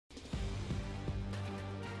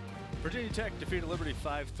Virginia Tech defeated Liberty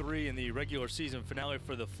 5-3 in the regular season finale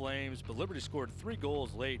for the Flames, but Liberty scored 3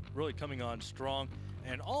 goals late, really coming on strong.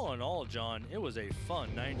 And all in all, John, it was a fun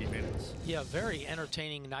 90 minutes. Yeah, very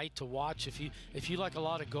entertaining night to watch. If you like a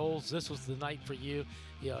lot of goals, this was the night for you.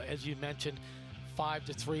 You know, as you mentioned,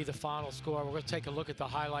 5-3 the final score. We're going to take a look at the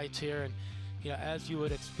highlights here, and you know, as you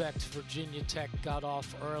would expect, Virginia Tech got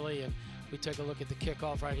off early, and we take a look at the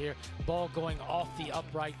kickoff right here. Ball going off the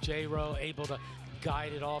upright, J-Rowe able to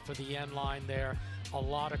guide it off of the end line there. A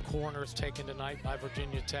lot of corners taken tonight by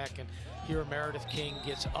Virginia Tech, and here Meredith King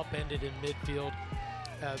gets upended in midfield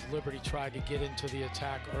as Liberty tried to get into the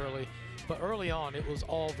attack early. But early on, it was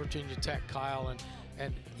all Virginia Tech, Kyle,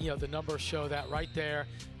 and you know, the numbers show that right there.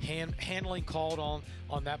 Handling called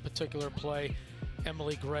on that particular play.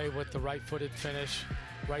 Emily Gray with the right-footed finish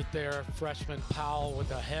right there. Freshman Powell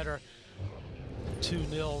with a header.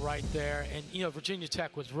 2-0 right there. And you know, Virginia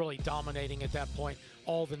Tech was really dominating at that point.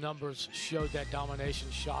 All the numbers showed that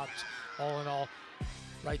domination. Shots, all in all.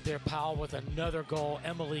 Right there, Powell with another goal.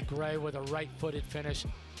 Emily Gray with a right-footed finish.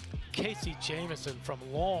 Casey Jamison from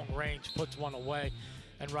long range puts one away.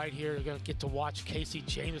 And right here, you're going to get to watch Casey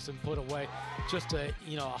Jamison put away just a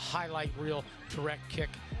highlight reel direct kick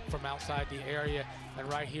from outside the area. And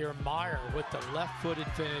right here, Meyer with the left-footed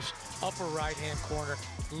finish, upper right-hand corner.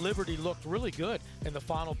 Liberty looked really good in the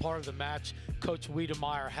final part of the match. Coach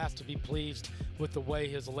Wiedemeyer has to be pleased with the way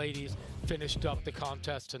his ladies finished up the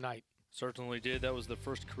contest tonight. Certainly did. That was the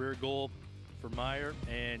first career goal for Meyer,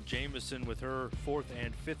 and Jamison with her 4th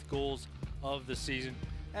and 5th goals of the season.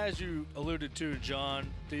 As you alluded to, John,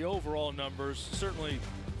 the overall numbers certainly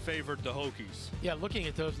favored the Hokies. Yeah, looking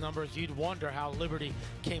at those numbers, you'd wonder how Liberty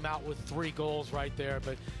came out with 3 goals right there,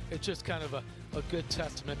 but it's just kind of a good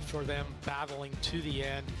testament for them battling to the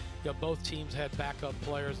end. You know, both teams had backup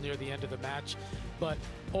players near the end of the match, but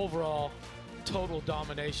overall, total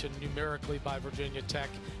domination numerically by Virginia Tech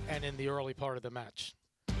and in the early part of the match.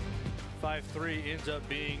 5-3 ends up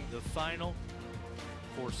being the final.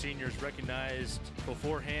 4 seniors recognized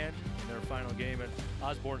beforehand in their final game at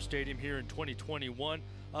Osborne Stadium here in 2021.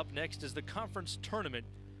 Up next is the conference tournament,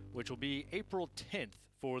 which will be April 10th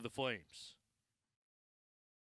for the Flames.